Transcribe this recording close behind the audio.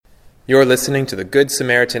You're listening to the Good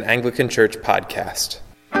Samaritan Anglican Church podcast.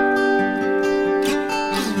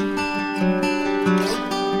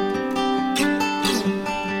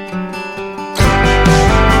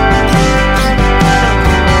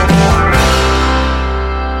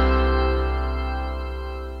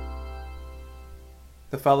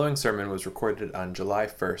 The following sermon was recorded on July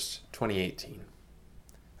 1st, 2018.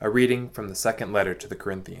 A reading from the second letter to the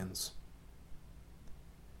Corinthians.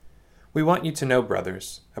 We want you to know,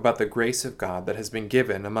 brothers, about the grace of God that has been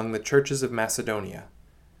given among the churches of Macedonia.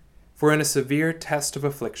 For in a severe test of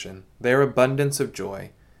affliction, their abundance of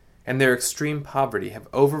joy and their extreme poverty have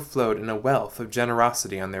overflowed in a wealth of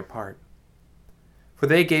generosity on their part. For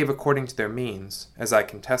they gave according to their means, as I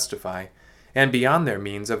can testify, and beyond their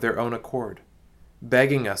means of their own accord,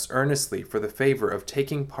 begging us earnestly for the favor of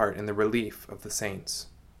taking part in the relief of the saints.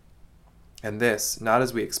 And this, not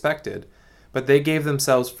as we expected, but they gave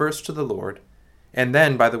themselves first to the Lord, and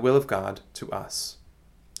then, by the will of God, to us.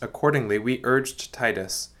 Accordingly, we urged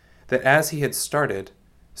Titus, that as he had started,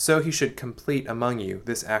 so he should complete among you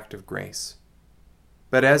this act of grace.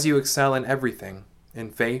 But as you excel in everything, in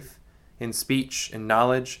faith, in speech, in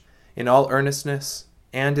knowledge, in all earnestness,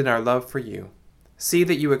 and in our love for you, see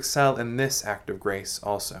that you excel in this act of grace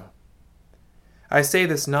also. I say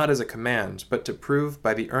this not as a command, but to prove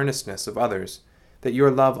by the earnestness of others that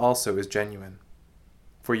your love also is genuine.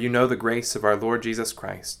 For you know the grace of our Lord Jesus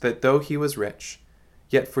Christ, that though he was rich,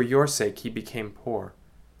 yet for your sake he became poor,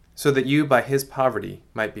 so that you by his poverty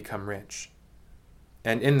might become rich.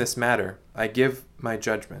 And in this matter I give my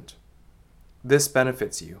judgment. This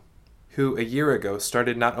benefits you, who a year ago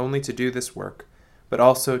started not only to do this work, but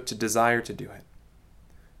also to desire to do it.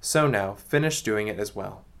 So now finish doing it as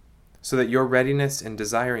well, so that your readiness in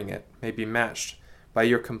desiring it may be matched by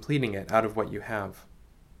your completing it out of what you have.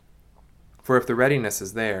 For if the readiness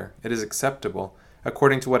is there, it is acceptable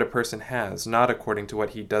according to what a person has, not according to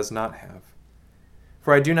what he does not have.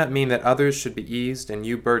 For I do not mean that others should be eased and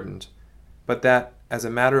you burdened, but that, as a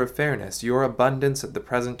matter of fairness, your abundance at the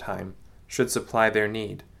present time should supply their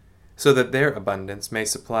need, so that their abundance may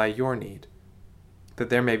supply your need, that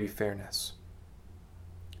there may be fairness.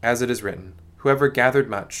 As it is written, whoever gathered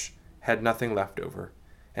much had nothing left over,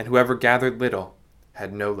 and whoever gathered little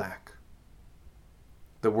had no lack.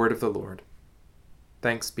 The word of the Lord.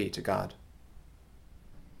 Thanks be to God.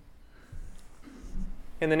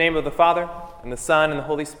 In the name of the Father, and the Son, and the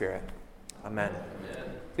Holy Spirit. Amen. Amen.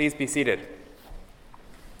 Please be seated.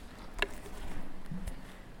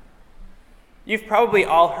 You've probably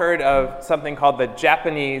all heard of something called the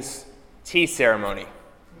Japanese tea ceremony.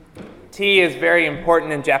 Tea is very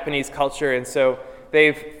important in Japanese culture, and so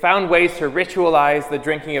they've found ways to ritualize the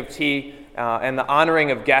drinking of tea and the honoring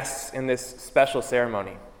of guests in this special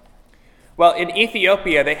ceremony. Well, in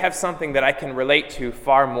Ethiopia, they have something that I can relate to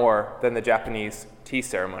far more than the Japanese tea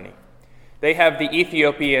ceremony. They have the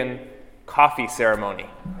Ethiopian coffee ceremony.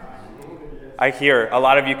 I hear a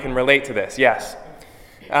lot of you can relate to this, yes.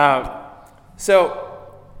 So,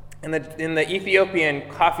 in the Ethiopian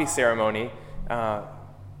coffee ceremony,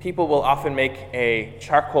 people will often make a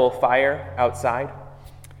charcoal fire outside,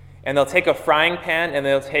 and they'll take a frying pan and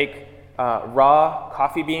they'll take raw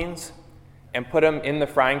coffee beans and put them in the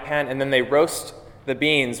frying pan, and then they roast the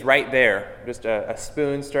beans right there, just a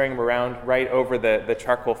spoon stirring them around right over the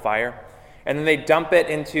charcoal fire. And then they dump it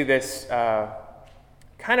into this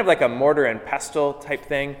kind of like a mortar and pestle type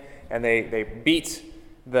thing, and they beat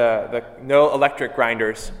the no electric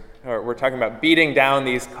grinders, or we're talking about beating down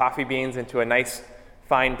these coffee beans into a nice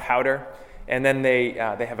fine powder, and then they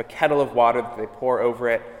have a kettle of water that they pour over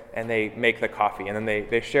it, and they make the coffee, and then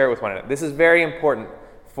they share it with one another. This is very important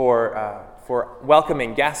for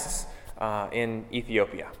welcoming guests in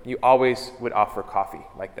Ethiopia. You always would offer coffee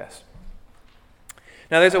like this.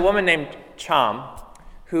 Now there's a woman named Cham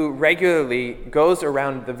who regularly goes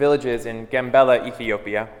around the villages in Gambela,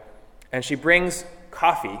 Ethiopia, and she brings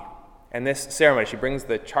coffee and this ceremony. She brings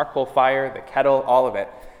the charcoal fire, the kettle, all of it,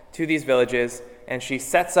 to these villages, and she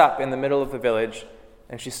sets up in the middle of the village,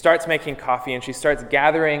 and she starts making coffee, and she starts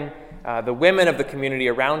gathering the women of the community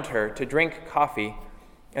around her to drink coffee.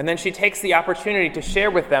 And then she takes the opportunity to share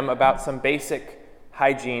with them about some basic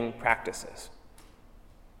hygiene practices.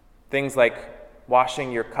 Things like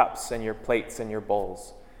washing your cups and your plates and your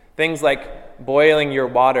bowls. Things like boiling your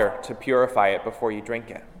water to purify it before you drink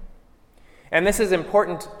it. And this is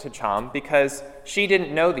important to Cham because she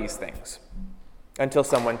didn't know these things until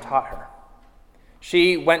someone taught her.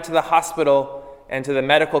 She went to the hospital and to the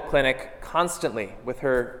medical clinic constantly with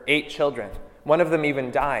her 8 children. One of them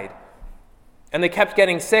even died. And they kept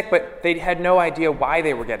getting sick, but they had no idea why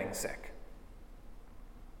they were getting sick.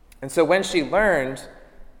 And so when she learned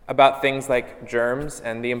about things like germs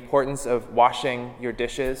and the importance of washing your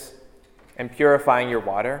dishes and purifying your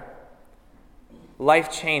water,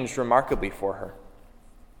 life changed remarkably for her.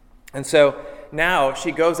 And so now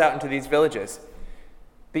she goes out into these villages.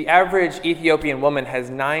 The average Ethiopian woman has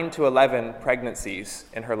 9 to 11 pregnancies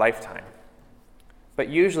in her lifetime, but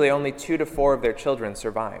usually only 2 to 4 of their children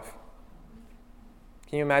survive.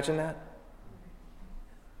 Can you imagine that?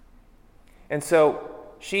 And so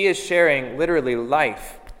she is sharing literally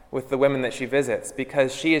life with the women that she visits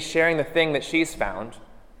because she is sharing the thing that she's found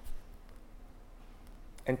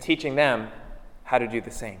and teaching them how to do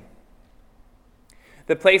the same.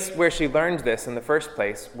 The place where she learned this in the first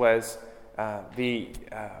place was the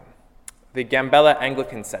Gambella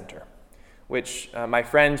Anglican Center, which my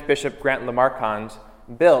friend Bishop Grant Lamarcond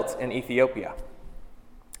built in Ethiopia.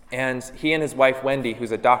 And he and his wife Wendy,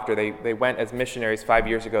 who's a doctor, they went as missionaries 5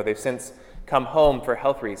 years ago. They've since come home for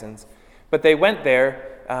health reasons. But they went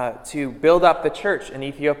there to build up the church in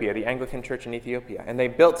Ethiopia, the Anglican Church in Ethiopia. And they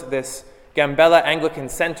built this Gambella Anglican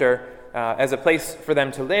Center as a place for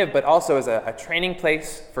them to live, but also as a training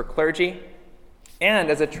place for clergy and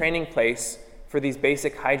as a training place for these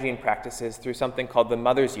basic hygiene practices through something called the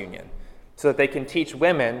Mothers Union, so that they can teach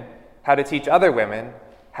women how to teach other women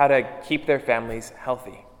how to keep their families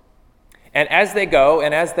healthy. And as they go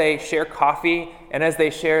and as they share coffee and as they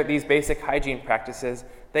share these basic hygiene practices,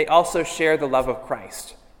 they also share the love of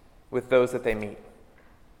Christ with those that they meet.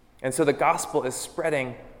 And so the gospel is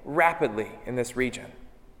spreading rapidly in this region,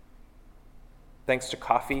 thanks to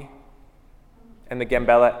coffee and the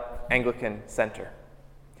Gambella Anglican Center.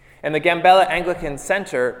 And the Gambella Anglican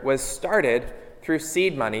Center was started through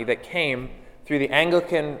seed money that came through the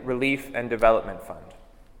Anglican Relief and Development Fund.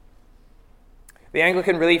 The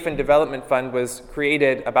Anglican Relief and Development Fund was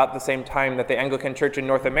created about the same time that the Anglican Church in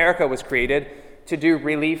North America was created to do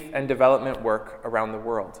relief and development work around the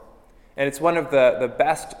world. And it's one of the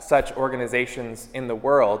best such organizations in the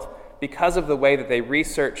world because of the way that they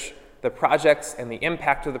research the projects and the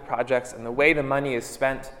impact of the projects and the way the money is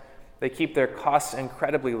spent. They keep their costs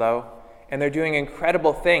incredibly low, and they're doing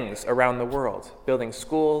incredible things around the world, building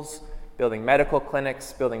schools, building medical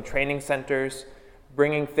clinics, building training centers,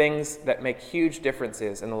 bringing things that make huge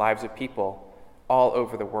differences in the lives of people all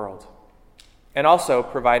over the world. And also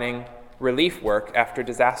providing relief work after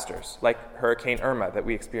disasters, like Hurricane Irma that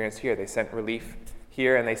we experienced here. They sent relief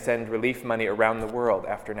here, and they send relief money around the world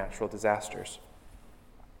after natural disasters.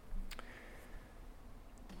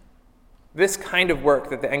 This kind of work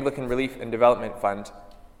that the Anglican Relief and Development Fund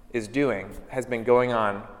is doing has been going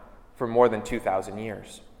on for more than 2,000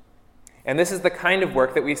 years. And this is the kind of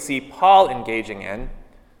work that we see Paul engaging in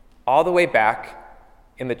all the way back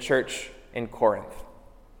in the church in Corinth,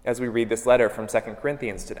 as we read this letter from 2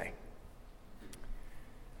 Corinthians today.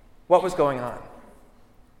 What was going on?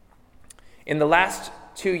 In the last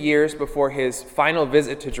 2 years before his final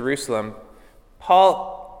visit to Jerusalem,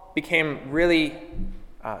 Paul became really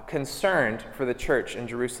concerned for the church in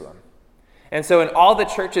Jerusalem. And so in all the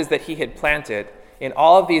churches that he had planted, in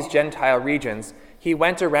all of these Gentile regions, he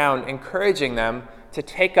went around encouraging them to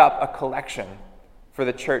take up a collection for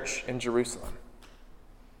the church in Jerusalem.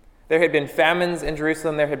 There had been famines in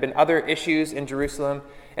Jerusalem, there had been other issues in Jerusalem,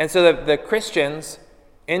 and so the Christians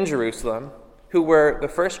in Jerusalem, who were the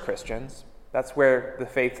first Christians, that's where the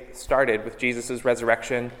faith started with Jesus'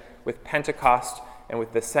 resurrection, with Pentecost, and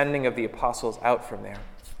with the sending of the apostles out from there.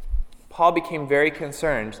 Paul became very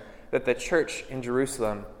concerned that the church in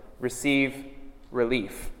Jerusalem receive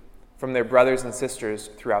relief from their brothers and sisters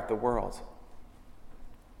throughout the world.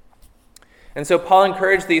 And so Paul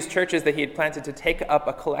encouraged these churches that he had planted to take up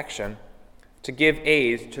a collection to give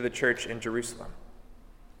aid to the church in Jerusalem.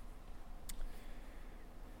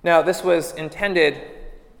 Now, this was intended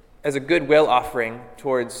as a goodwill offering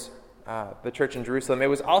towards the church in Jerusalem. It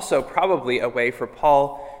was also probably a way for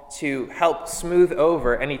Paul to help smooth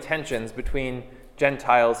over any tensions between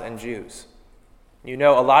Gentiles and Jews. You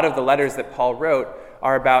know, a lot of the letters that Paul wrote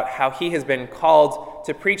are about how he has been called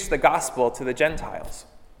to preach the gospel to the Gentiles.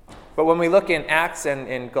 But when we look in Acts and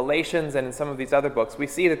in Galatians and in some of these other books, we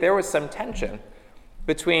see that there was some tension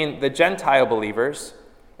between the Gentile believers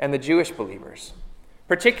and the Jewish believers,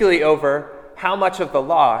 particularly over how much of the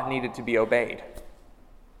law needed to be obeyed.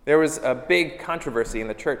 There was a big controversy in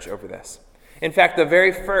the church over this. In fact, the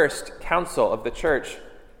very first council of the church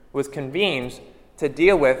was convened to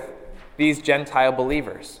deal with these Gentile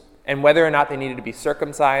believers and whether or not they needed to be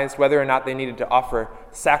circumcised, whether or not they needed to offer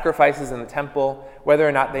sacrifices in the temple, whether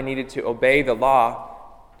or not they needed to obey the law,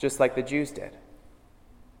 just like the Jews did.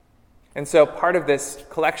 And so part of this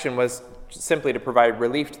collection was simply to provide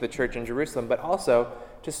relief to the church in Jerusalem, but also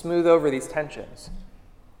to smooth over these tensions.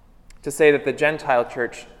 to say that the Gentile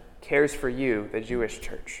church cares for you, the Jewish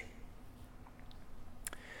church.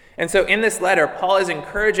 And so in this letter, Paul is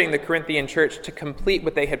encouraging the Corinthian church to complete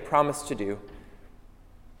what they had promised to do.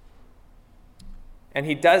 And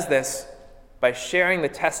he does this by sharing the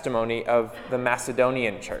testimony of the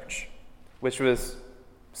Macedonian church, which was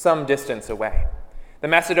some distance away. The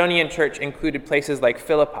Macedonian church included places like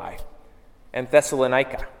Philippi and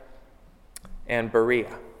Thessalonica and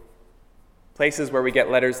Berea, places where we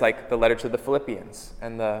get letters like the letter to the Philippians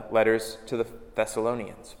and the letters to the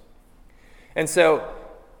Thessalonians. And so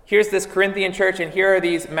here's this Corinthian church, and here are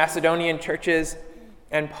these Macedonian churches,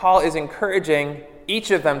 and Paul is encouraging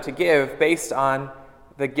each of them to give based on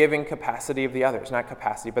the giving capacity of the others. Not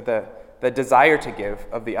capacity, but the desire to give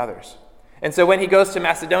of the others. And so when he goes to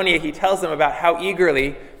Macedonia, he tells them about how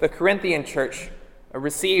eagerly the Corinthian church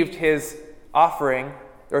received his offering,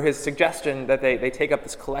 or his suggestion that they take up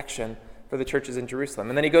this collection for the churches in Jerusalem.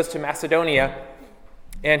 And then he goes to Macedonia,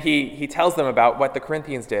 and he tells them about what the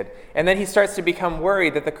Corinthians did. And then he starts to become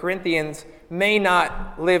worried that the Corinthians may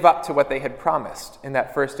not live up to what they had promised in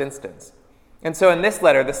that first instance. And so in this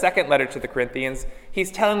letter, the second letter to the Corinthians,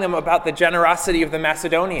 he's telling them about the generosity of the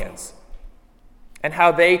Macedonians and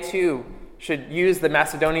how they too should use the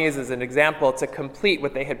Macedonians as an example to complete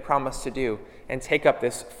what they had promised to do and take up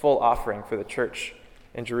this full offering for the church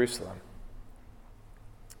in Jerusalem.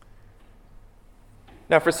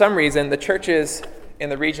 Now, for some reason, the churches in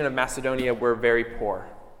the region of Macedonia were very poor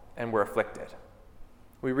and were afflicted.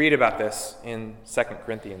 We read about this in 2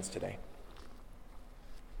 Corinthians today.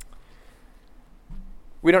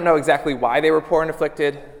 We don't know exactly why they were poor and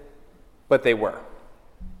afflicted, but they were.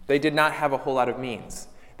 They did not have a whole lot of means.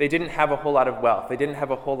 They didn't have a whole lot of wealth. They didn't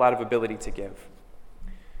have a whole lot of ability to give.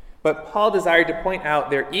 But Paul desired to point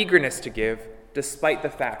out their eagerness to give, despite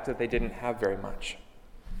the fact that they didn't have very much.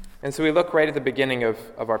 And so we look right at the beginning of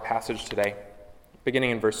our passage today,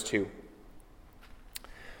 beginning in verse 2.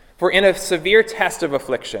 For in a severe test of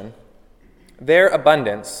affliction, their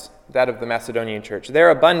abundance, that of the Macedonian church, their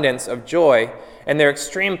abundance of joy and their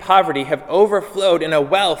extreme poverty have overflowed in a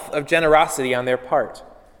wealth of generosity on their part.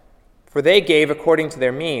 For they gave according to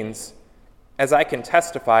their means, as I can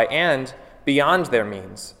testify, and beyond their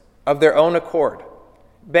means, of their own accord,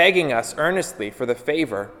 begging us earnestly for the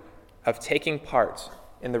favor of taking part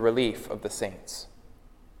in the relief of the saints.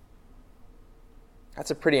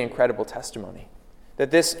 That's a pretty incredible testimony,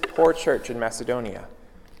 that this poor church in Macedonia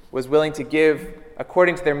was willing to give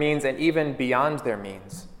according to their means and even beyond their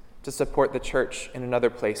means to support the church in another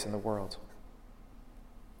place in the world.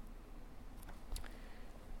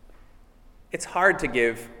 It's hard to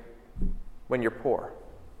give when you're poor.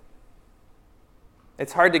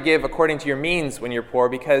 It's hard to give according to your means when you're poor,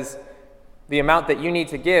 because the amount that you need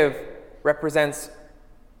to give represents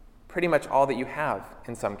pretty much all that you have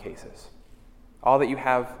in some cases. All that you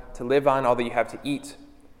have to live on, all that you have to eat.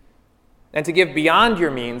 And to give beyond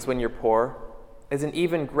your means when you're poor is an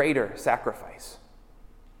even greater sacrifice.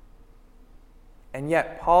 And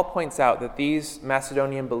yet, Paul points out that these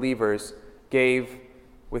Macedonian believers gave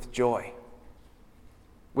with joy,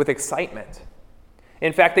 with excitement.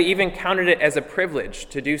 In fact, they even counted it as a privilege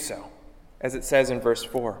to do so, as it says in verse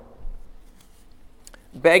 4.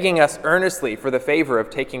 Begging us earnestly for the favor of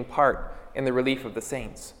taking part in the relief of the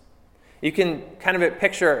saints. You can kind of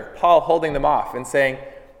picture Paul holding them off and saying,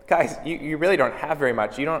 guys, you really don't have very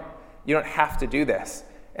much. You don't have to do this.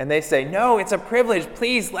 And they say, no, it's a privilege.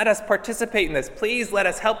 Please let us participate in this. Please let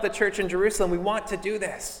us help the church in Jerusalem. We want to do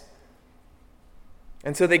this.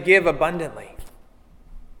 And so they give abundantly.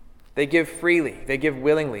 They give freely. They give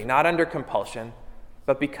willingly, not under compulsion,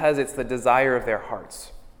 but because it's the desire of their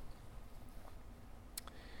hearts.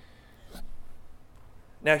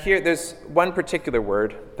 Now here, there's one particular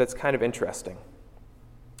word that's kind of interesting.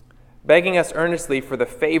 Begging us earnestly for the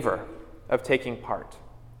favor of taking part.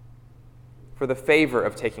 For the favor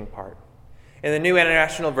of taking part. In the New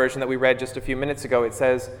International Version that we read just a few minutes ago, it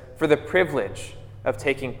says, for the privilege of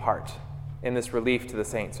taking part in this relief to the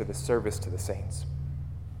saints, or this service to the saints.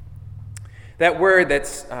 That word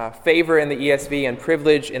that's favor in the ESV and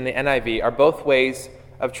privilege in the NIV are both ways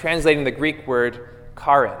of translating the Greek word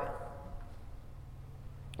charin,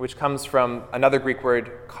 which comes from another Greek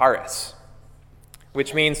word, charis,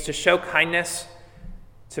 which means to show kindness,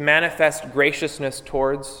 to manifest graciousness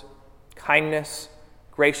towards, kindness,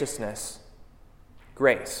 graciousness,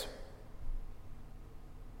 grace.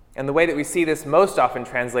 And the way that we see this most often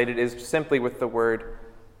translated is simply with the word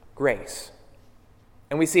grace.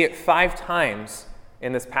 And we see it 5 times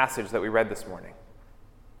in this passage that we read this morning.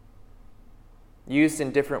 Used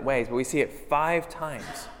in different ways, but we see it 5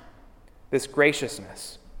 times. This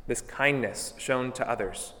graciousness, this kindness shown to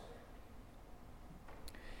others,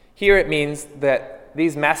 Here it means that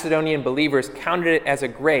these Macedonian believers counted it as a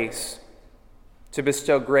grace to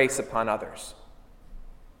bestow grace upon others.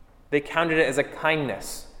 They counted it as a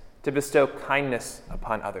kindness to bestow kindness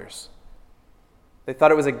upon others. They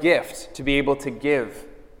thought it was a gift to be able to give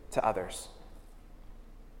to others.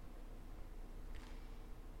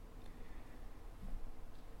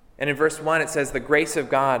 And in verse 1 it says, the grace of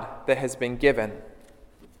God that has been given.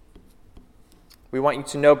 We want you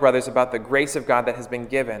to know, brothers, about the grace of God that has been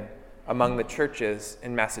given among the churches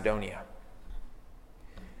in Macedonia.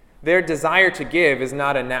 Their desire to give is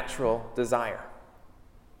not a natural desire.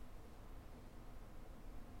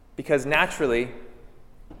 Because naturally,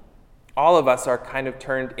 all of us are kind of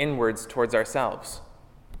turned inwards towards ourselves.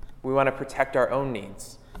 We want to protect our own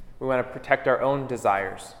needs. We want to protect our own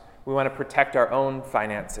desires. We want to protect our own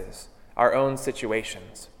finances, our own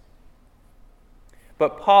situations.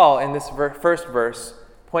 But Paul, in this first verse,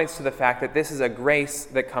 points to the fact that this is a grace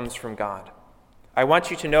that comes from God. I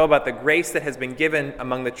want you to know about the grace that has been given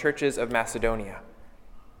among the churches of Macedonia.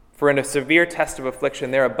 For in a severe test of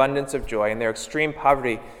affliction, their abundance of joy and their extreme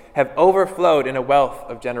poverty have overflowed in a wealth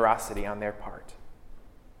of generosity on their part.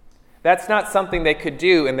 That's not something they could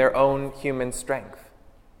do in their own human strength,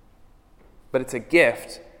 but it's a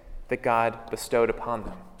gift that God bestowed upon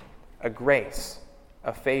them, a grace,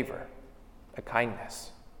 a favor, a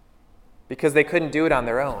kindness, because they couldn't do it on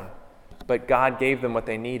their own, but God gave them what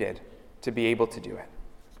they needed to be able to do it.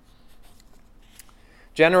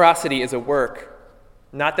 Generosity is a work,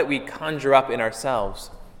 not that we conjure up in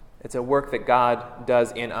ourselves. It's a work that God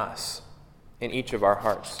does in us, in each of our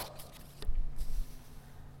hearts.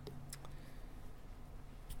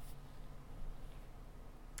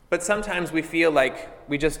 But sometimes we feel like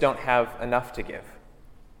we just don't have enough to give.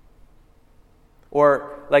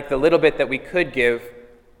 Or like the little bit that we could give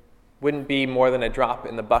wouldn't be more than a drop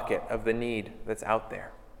in the bucket of the need that's out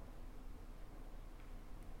there.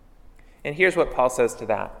 And here's what Paul says to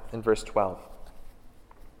that in verse 12.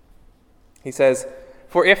 He says,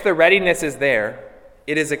 "For if the readiness is there,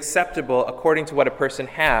 it is acceptable according to what a person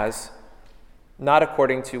has, not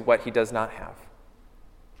according to what he does not have."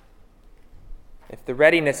 If the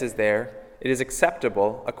readiness is there, it is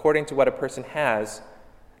acceptable according to what a person has,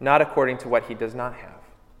 not according to what he does not have.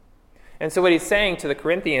 And so what he's saying to the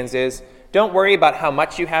Corinthians is, don't worry about how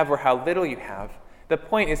much you have or how little you have. The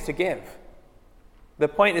point is to give. The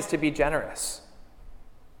point is to be generous.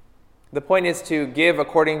 The point is to give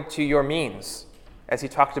according to your means, as he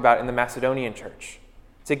talked about in the Macedonian church.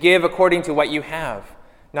 To give according to what you have,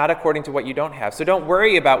 not according to what you don't have. So don't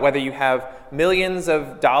worry about whether you have millions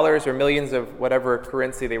of dollars or millions of whatever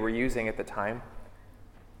currency they were using at the time,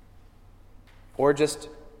 or just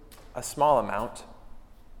a small amount.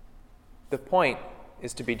 The point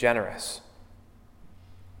is to be generous.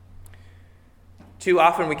 Too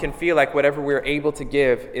often we can feel like whatever we're able to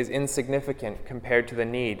give is insignificant compared to the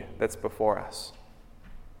need that's before us.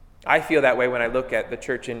 I feel that way when I look at the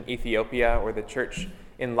church in Ethiopia or the church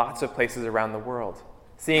in lots of places around the world,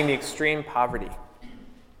 seeing the extreme poverty.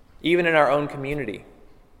 Even in our own community,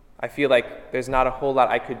 I feel like there's not a whole lot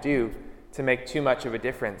I could do to make too much of a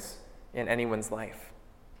difference in anyone's life.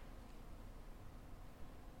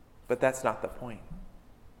 But that's not the point.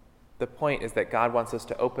 The point is that God wants us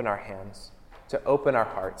to open our hands, to open our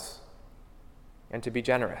hearts, and to be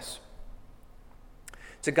generous.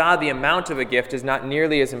 To God, the amount of a gift is not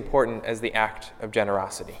nearly as important as the act of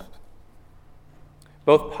generosity.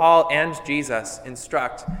 Both Paul and Jesus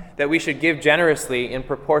instruct that we should give generously in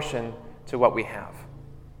proportion to what we have.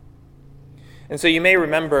 And so you may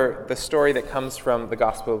remember the story that comes from the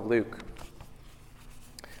Gospel of Luke,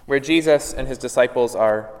 where Jesus and his disciples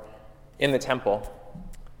are in the temple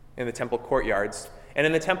courtyards. And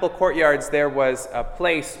in the temple courtyards, there was a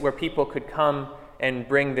place where people could come and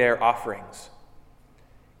bring their offerings.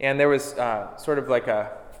 And there was sort of like I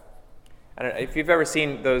don't know if you've ever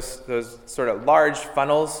seen those sort of large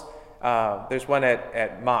funnels. There's one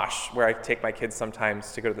at Mosh where I take my kids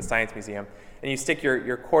sometimes to go to the Science Museum. And you stick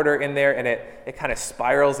your quarter in there and it kind of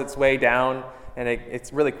spirals its way down, and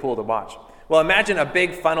it's really cool to watch. Well, imagine a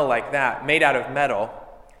big funnel like that made out of metal,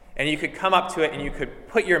 and you could come up to it and you could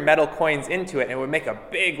put your metal coins into it and it would make a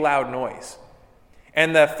big loud noise.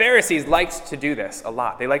 And the Pharisees liked to do this a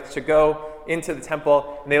lot. They liked to go into the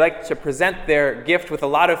temple and they liked to present their gift with a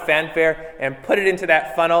lot of fanfare and put it into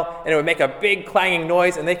that funnel, and it would make a big clanging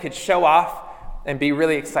noise, and they could show off and be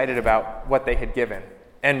really excited about what they had given,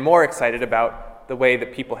 and more excited about the way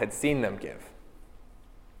that people had seen them give.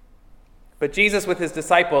 But Jesus with his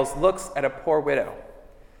disciples looks at a poor widow.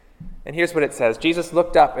 And here's what it says. Jesus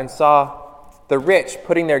looked up and saw the rich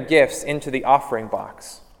putting their gifts into the offering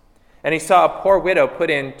box. And he saw a poor widow put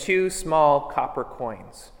in 2 small copper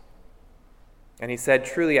coins. And he said,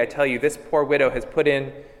 "Truly, I tell you, this poor widow has put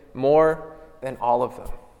in more than all of them.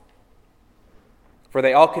 For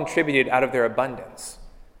they all contributed out of their abundance,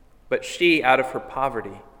 but she, out of her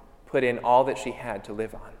poverty, put in all that she had to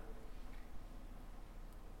live on."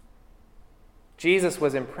 Jesus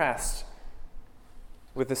was impressed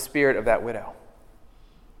with the spirit of that widow.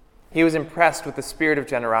 He was impressed with the spirit of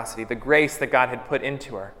generosity, the grace that God had put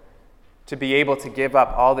into her to be able to give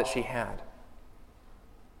up all that she had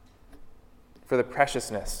for the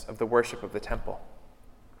preciousness of the worship of the temple.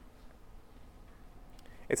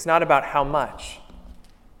 It's not about how much,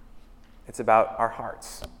 it's about our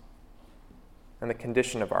hearts and the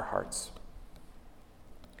condition of our hearts.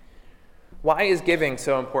 Why is giving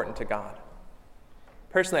so important to God?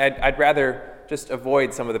 Personally, I'd rather just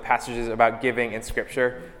avoid some of the passages about giving in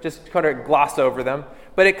Scripture, just kind of gloss over them.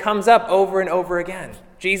 But it comes up over and over again.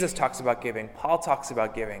 Jesus talks about giving. Paul talks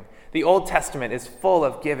about giving. The Old Testament is full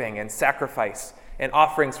of giving and sacrifice and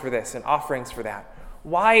offerings for this and offerings for that.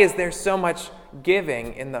 Why is there so much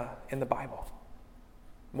giving in the Bible?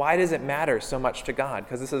 Why does it matter so much to God?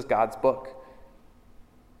 Because this is God's book.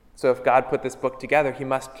 So if God put this book together, he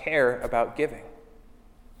must care about giving.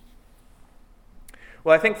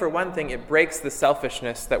 Well, I think for one thing, it breaks the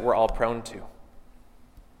selfishness that we're all prone to.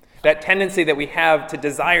 That tendency that we have to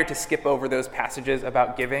desire to skip over those passages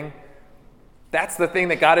about giving, that's the thing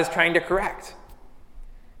that God is trying to correct.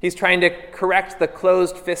 He's trying to correct the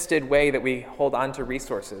closed-fisted way that we hold on to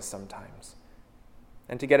resources sometimes,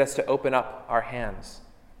 and to get us to open up our hands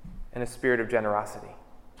in a spirit of generosity.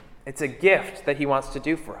 It's a gift that he wants to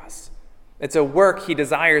do for us. It's a work he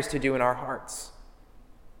desires to do in our hearts.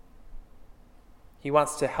 He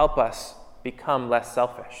wants to help us become less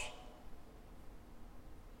selfish.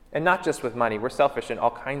 And not just with money. We're selfish in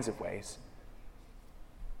all kinds of ways.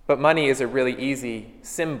 But money is a really easy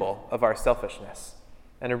symbol of our selfishness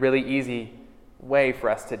and a really easy way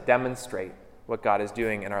for us to demonstrate what God is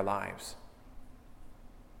doing in our lives.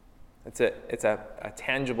 It's a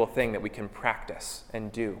tangible thing that we can practice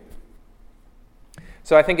and do.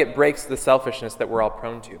 So I think it breaks the selfishness that we're all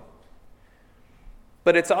prone to.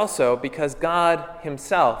 But it's also because God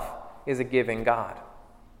himself is a giving God.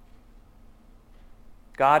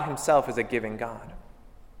 God himself is a giving God.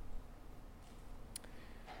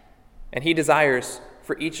 And he desires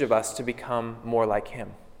for each of us to become more like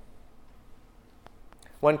him.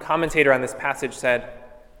 One commentator on this passage said,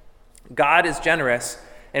 "God is generous,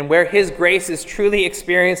 and where his grace is truly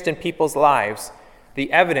experienced in people's lives,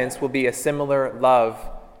 the evidence will be a similar love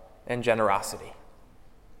and generosity."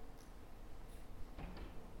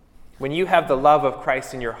 When you have the love of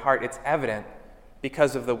Christ in your heart, it's evident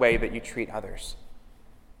because of the way that you treat others.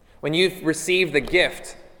 When you've received the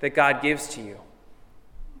gift that God gives to you,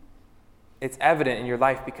 it's evident in your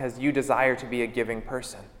life because you desire to be a giving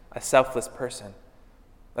person, a selfless person,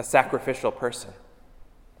 a sacrificial person.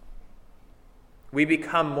 We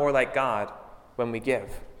become more like God when we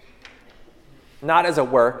give. Not as a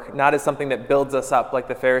work, not as something that builds us up like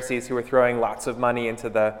the Pharisees who were throwing lots of money into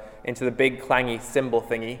the big clangy symbol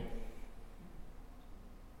thingy.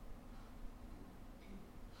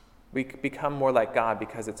 We become more like God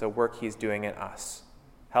because it's a work he's doing in us,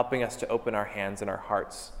 helping us to open our hands and our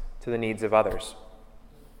hearts to the needs of others.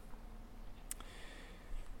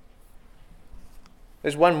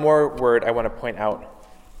 There's one more word I want to point out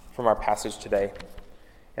from our passage today,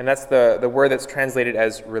 and that's the word that's translated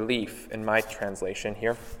as relief in my translation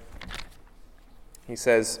here. He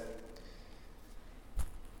says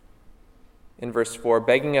in verse 4,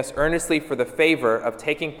 begging us earnestly for the favor of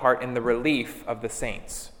taking part in the relief of the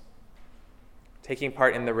saints. Taking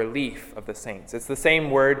part in the relief of the saints. It's the same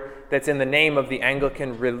word that's in the name of the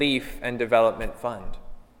Anglican Relief and Development Fund.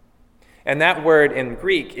 And that word in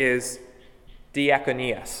Greek is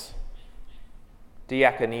diakonias.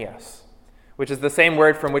 Diakonias, which is the same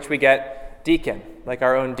word from which we get deacon, like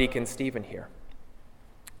our own Deacon Stephen here.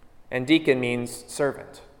 And deacon means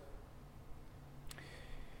servant.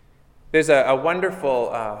 There's a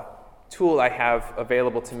wonderful tool I have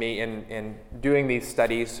available to me in doing these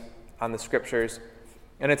studies on the scriptures,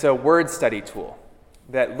 and it's a word study tool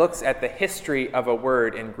that looks at the history of a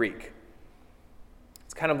word in Greek.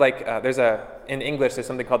 It's kind of like in English there's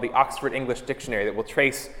something called the Oxford English Dictionary that will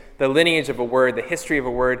trace the lineage of a word, the history of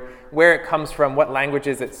a word, where it comes from, what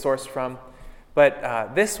languages it's sourced from.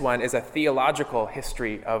 But this one is a theological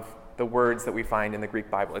history of the words that we find in the Greek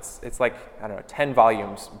Bible. It's like, 10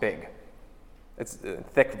 volumes big. It's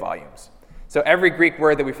thick volumes. So every Greek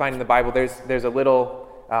word that we find in the Bible, there's a little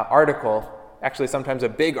article, actually sometimes a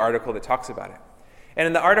big article that talks about it. And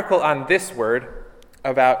in the article on this word,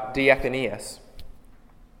 about diakonos,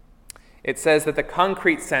 it says that the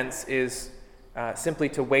concrete sense is simply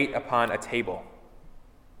to wait upon a table,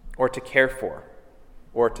 or to care for,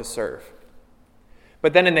 or to serve.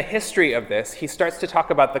 But then in the history of this, he starts to talk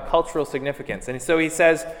about the cultural significance. And so he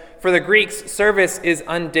says, for the Greeks, service is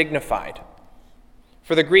undignified.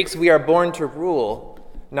 For the Greeks, we are born to rule,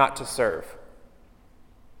 not to serve.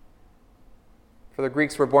 For the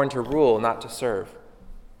Greeks, we're born to rule, not to serve.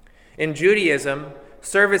 In Judaism,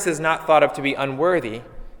 service is not thought of to be unworthy,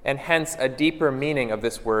 and hence a deeper meaning of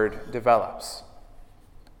this word develops.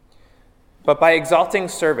 But by exalting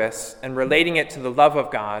service and relating it to the love of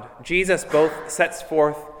God, Jesus both sets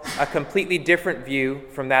forth a completely different view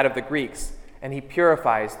from that of the Greeks, and he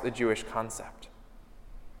purifies the Jewish concept.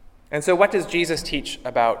 And so what does Jesus teach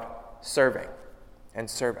about serving and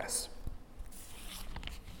service?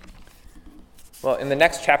 Well, in the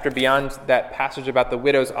next chapter beyond that passage about the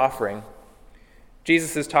widow's offering,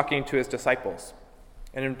 Jesus is talking to his disciples.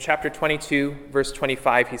 And in chapter 22, verse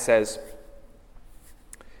 25, he says,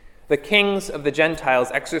 "The kings of the Gentiles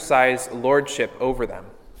exercise lordship over them,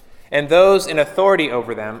 and those in authority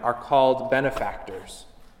over them are called benefactors.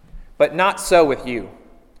 But not so with you.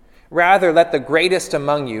 Rather, let the greatest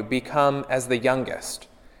among you become as the youngest,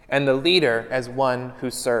 and the leader as one who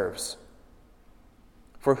serves.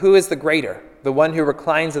 For who is the greater, the one who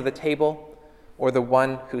reclines at the table, or the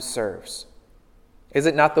one who serves? Is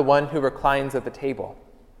it not the one who reclines at the table?"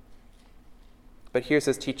 But here's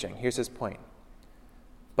his teaching, here's his point.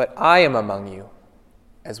 "But I am among you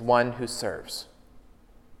as one who serves."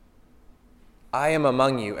 I am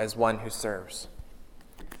among you as one who serves.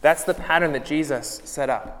 That's the pattern that Jesus set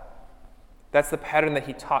up. That's the pattern that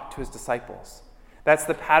he taught to his disciples. That's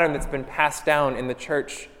the pattern that's been passed down in the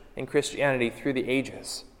church in Christianity through the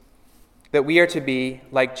ages. That we are to be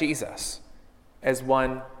like Jesus, as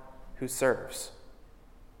one who serves.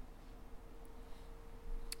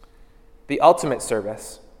 The ultimate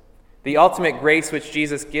service, the ultimate grace which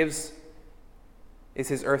Jesus gives, is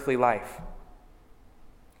his earthly life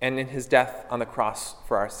and in his death on the cross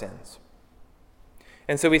for our sins.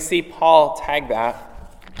 And so we see Paul tag that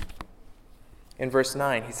in verse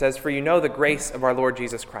 9. He says, "For you know the grace of our Lord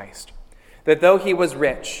Jesus Christ, that though he was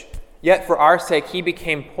rich, yet for our sake he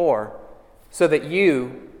became poor, so that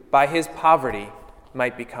you, by his poverty,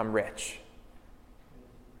 might become rich."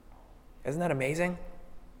 Isn't that amazing?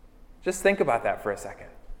 Just think about that for a second.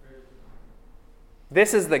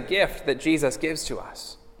 This is the gift that Jesus gives to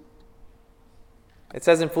us. It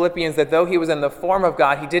says in Philippians that though he was in the form of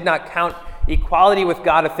God, he did not count equality with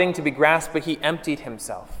God a thing to be grasped, but he emptied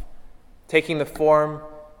himself, taking the form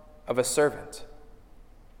of a servant.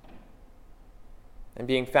 And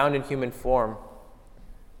being found in human form,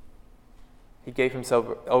 he gave himself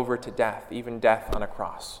over to death, even death on a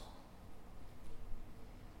cross.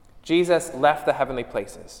 Jesus left the heavenly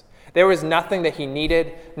places. There was nothing that he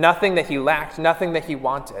needed, nothing that he lacked, nothing that he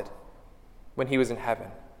wanted when he was in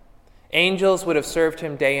heaven. Angels would have served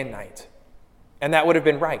him day and night, and that would have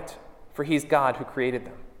been right, for he's God who created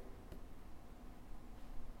them.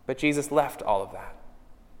 But Jesus left all of that.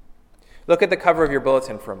 Look at the cover of your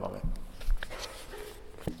bulletin for a moment.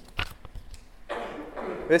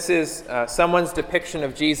 This is someone's depiction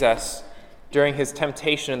of Jesus during his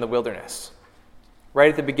temptation in the wilderness, right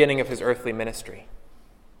at the beginning of his earthly ministry.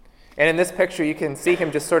 And in this picture, you can see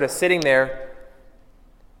him just sort of sitting there,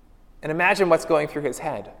 and imagine what's going through his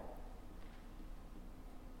head.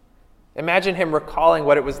 Imagine him recalling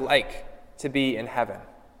what it was like to be in heaven,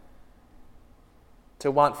 to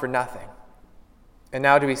want for nothing, and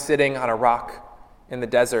now to be sitting on a rock in the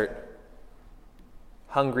desert,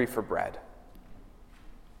 hungry for bread.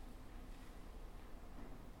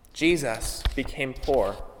 Jesus became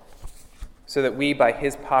poor so that we, by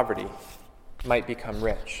his poverty, might become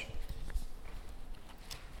rich.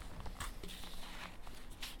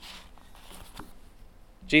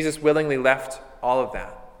 Jesus willingly left all of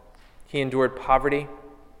that. He endured poverty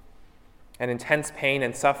and intense pain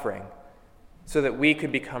and suffering so that we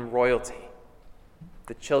could become royalty,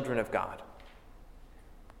 the children of God.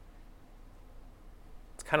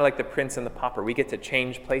 It's kind of like the prince and the pauper. We get to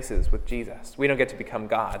change places with Jesus. We don't get to become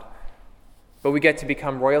God, but we get to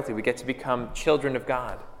become royalty. We get to become children of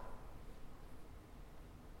God.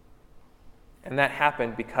 And that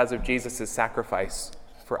happened because of Jesus' sacrifice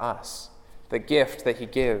for us, the gift that he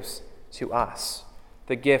gives to us,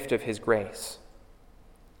 the gift of his grace.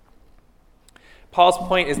 Paul's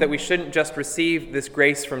point is that we shouldn't just receive this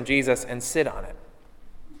grace from Jesus and sit on it.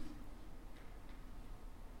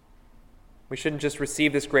 We shouldn't just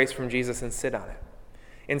receive this grace from Jesus and sit on it.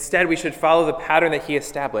 Instead, we should follow the pattern that he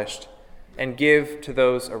established and give to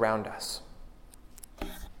those around us.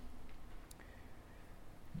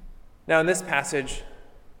 Now, in this passage,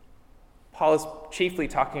 Paul is chiefly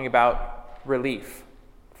talking about relief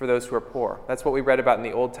for those who are poor. That's what we read about in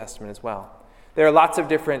the Old Testament as well. There are lots of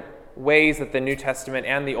different ways that the New Testament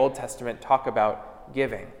and the Old Testament talk about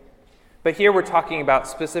giving. But here we're talking about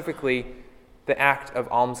specifically the act of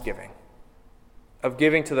almsgiving, of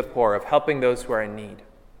giving to the poor, of helping those who are in need.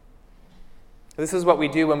 This is what we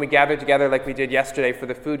do when we gather together like we did yesterday for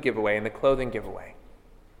the food giveaway and the clothing giveaway.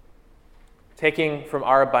 Taking from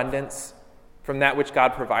our abundance, from that which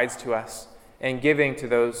God provides to us, and giving to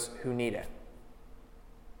those who need it.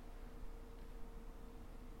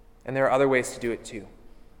 And there are other ways to do it too.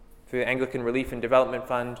 Through the Anglican Relief and Development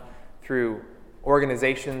Fund, through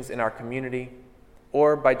organizations in our community,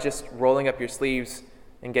 or by just rolling up your sleeves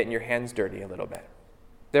and getting your hands dirty a little bit.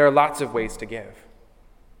 There are lots of ways to give.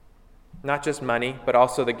 Not just money, but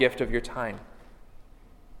also the gift of your time.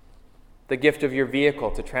 The gift of your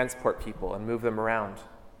vehicle to transport people and move them around.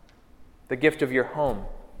 The gift of your home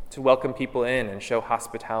to welcome people in and show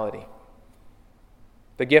hospitality.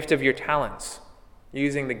 The gift of your talents,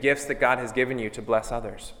 using the gifts that God has given you to bless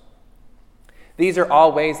others. These are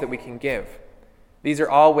all ways that we can give. These are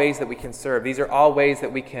all ways that we can serve. These are all ways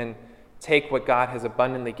that we can take what God has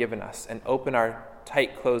abundantly given us and open our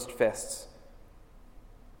tight, closed fists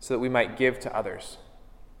so that we might give to others,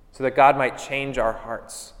 so that God might change our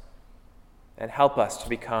hearts and help us to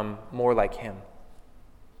become more like Him.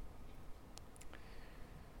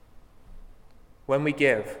 When we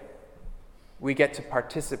give, we get to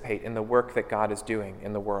participate in the work that God is doing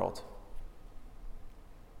in the world,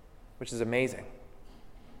 which is amazing.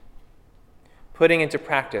 Putting into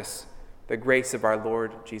practice the grace of our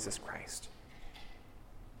Lord Jesus Christ.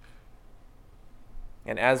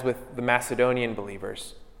 And as with the Macedonian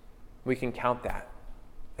believers, we can count that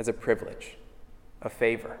as a privilege, a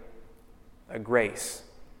favor, a grace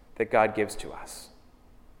that God gives to us,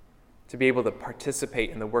 to be able to participate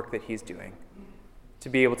in the work that He's doing, to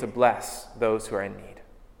be able to bless those who are in need.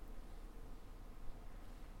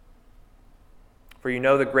 For you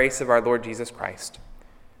know the grace of our Lord Jesus Christ,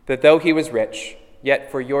 that though He was rich,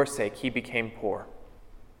 yet for your sake He became poor,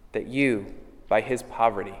 that you, by His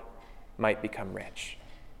poverty, might become rich.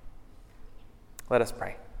 Let us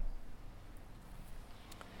pray.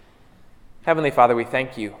 Heavenly Father, we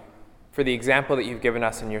thank You for the example that You've given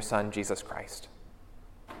us in Your Son, Jesus Christ.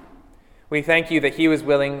 We thank You that He was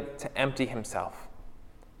willing to empty Himself,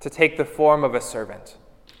 to take the form of a servant,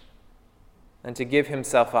 and to give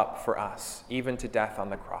Himself up for us, even to death on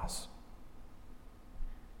the cross.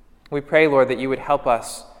 We pray, Lord, that You would help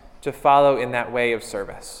us to follow in that way of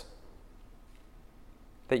service,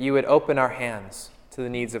 that You would open our hands to the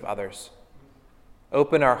needs of others,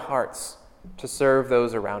 open our hearts to serve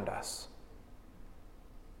those around us.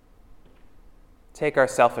 Take our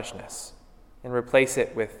selfishness and replace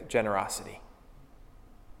it with generosity,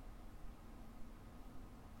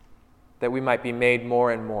 that we might be made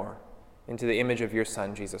more and more into the image of Your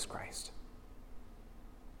Son, Jesus Christ,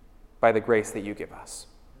 by the grace that You give us.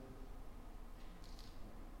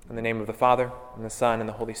 In the name of the Father, and the Son, and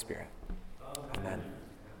the Holy Spirit. Amen.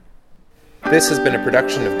 This has been a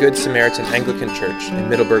production of Good Samaritan Anglican Church in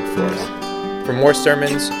Middleburg, Florida. For more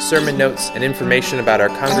sermons, sermon notes, and information about our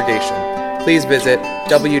congregation, please visit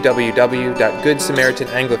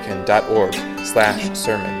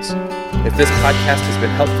www.goodsamaritananglican.org/sermons. If this podcast has been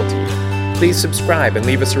helpful to you, please subscribe and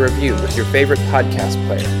leave us a review with your favorite podcast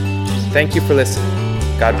player. Thank you for listening.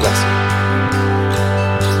 God bless you.